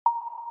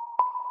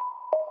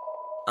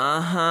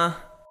Uh-huh.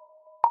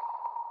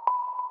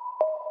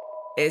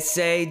 It's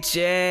Ayye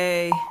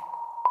Jay.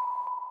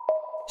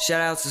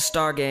 Shout outs to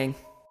Star Gang.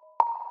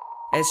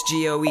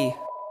 SGOE.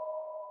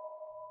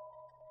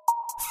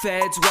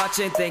 Feds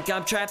watching, think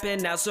I'm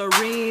trapping out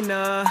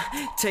Serena.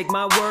 Take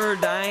my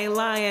word, I ain't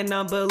lying,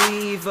 I'm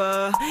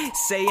believer.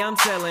 Say I'm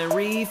selling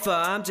reefer,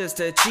 I'm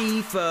just a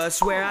chiefa.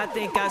 Swear I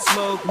think I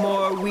smoke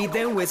more weed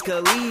than Wiz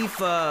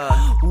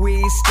Khalifa.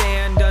 We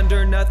stand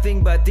under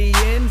nothing but the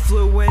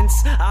influence.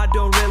 I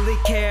don't really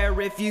care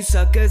if you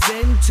suckers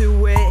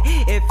into it.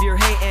 If you're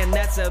hating,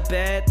 that's a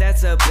bet,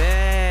 that's a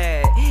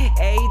bet.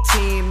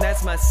 A-team,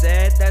 that's my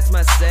set, that's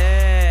my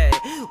set.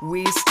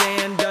 We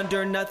stand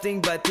under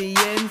nothing but the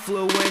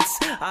influence.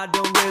 I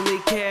don't really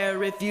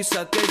care if you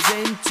suckers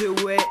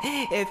into it.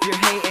 If you're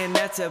hating,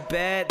 that's a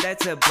bet,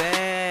 that's a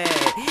bet.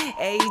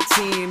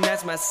 A-team,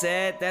 that's my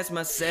set, that's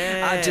my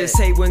set. I just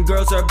hate when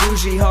girls are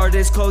bougie, hard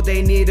as cold,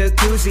 they need a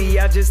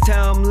koozie. I just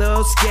tell them,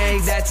 lil'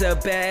 skanks, that's a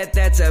bet,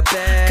 that's a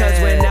bet.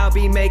 Cause when I'll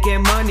be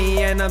making money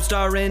and I'm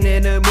starring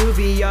in a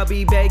movie, I'll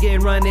be begging,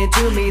 running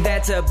to me,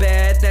 that's a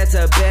bet, that's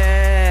a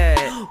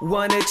bet.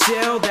 Wanna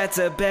chill, that's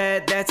a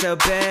bet, that's a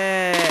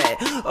bet.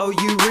 Oh,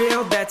 you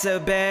real, that's a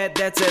bet,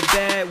 that's a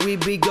bet. We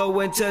be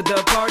going to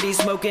the party,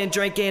 smoking,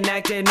 drinking,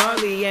 acting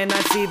gnarly, and I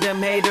see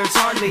them haters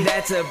hardly.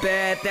 That's a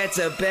bet, that's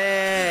a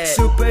bet.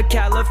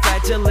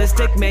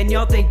 Supercalifragilistic, man,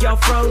 y'all think y'all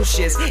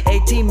ferocious.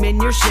 18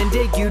 in your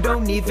shindig, you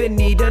don't even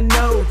need to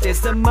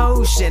notice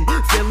emotion.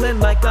 Feeling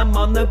like I'm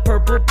on the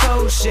purple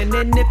potion,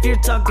 and if you're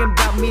talking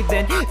about me,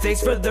 then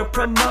thanks for the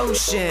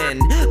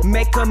promotion.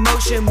 Make a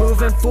motion,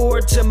 moving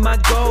forward to my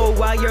goal,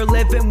 while you're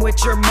living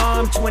with your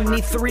mom,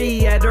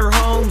 23 at her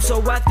home.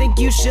 So I think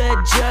you should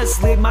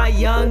just leave my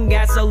young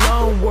ass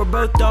alone. We're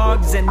both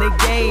dogs in the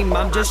game,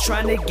 I'm just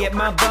trying to get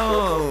my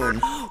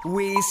bone.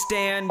 We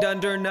stand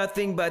under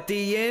nothing but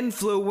the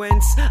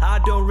influence. I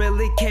don't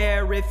really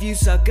care if you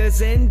suckers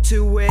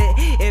into it.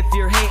 If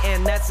you're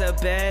hating, that's a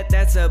bet,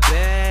 that's a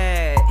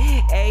bet.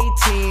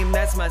 A-team,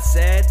 that's my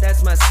set,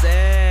 that's my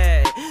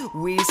set.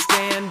 We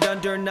stand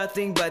under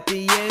nothing but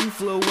the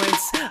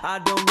influence.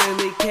 I don't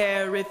really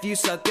care if you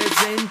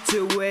suckers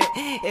into it.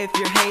 If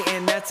you're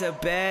hating, that's a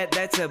bet,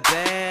 that's a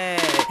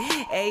bet.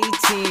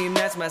 A-team,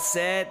 that's my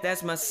set,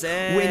 that's my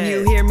set. When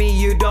you hear me,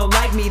 you don't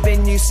like me.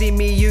 Then you see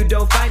me, you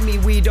don't fight me.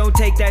 We don't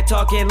take that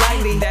talking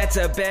lightly. That's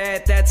a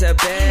bet, that's a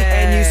bet.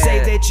 And you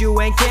say that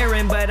you ain't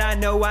caring, but I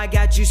know I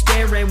got you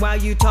staring while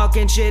you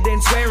talking shit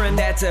and swearing.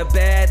 That's a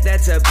bet,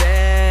 that's a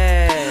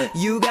bet.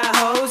 You got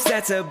hoes,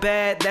 that's a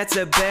bet, that's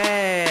a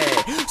bet.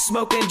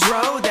 Smoking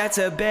dro, that's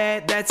a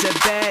bet, that's a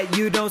bet.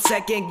 You don't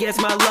second guess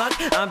my luck,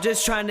 I'm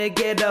just trying to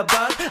get a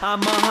buck.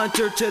 I'm a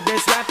hunter to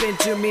this rapping,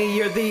 to me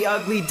you're the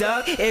ugly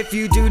duck. If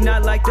you do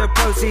not like the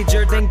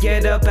procedure, then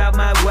get up out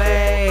my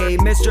way.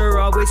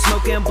 Mr. Always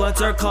smoking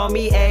blunts, or call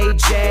me Ayye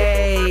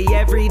Jay.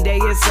 Every day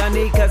is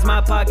sunny cause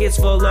my pocket's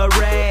full of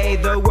Ray.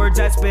 The words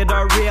I spit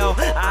are real,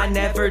 I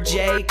never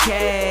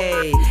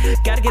JK.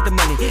 Gotta get the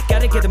money,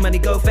 gotta get the money,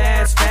 go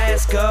fast,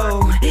 fast,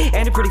 go.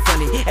 And it's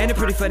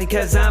pretty funny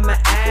cause I'm an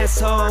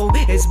asshole.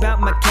 It's about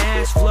my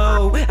cash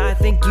flow, I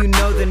think you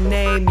know the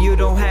name, you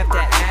don't have to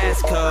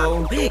ask,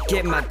 ho.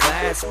 Get my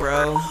glass,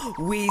 bro.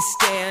 We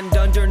stand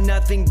under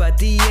nothing but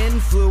the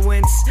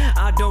influence.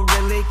 I don't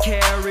really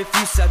care if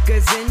you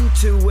suckers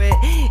into it.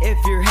 If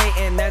you're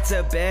hating, that's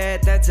a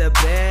bet, that's a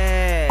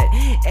bet.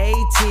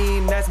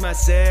 A-team, that's my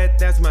set,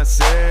 that's my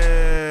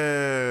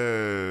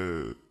set.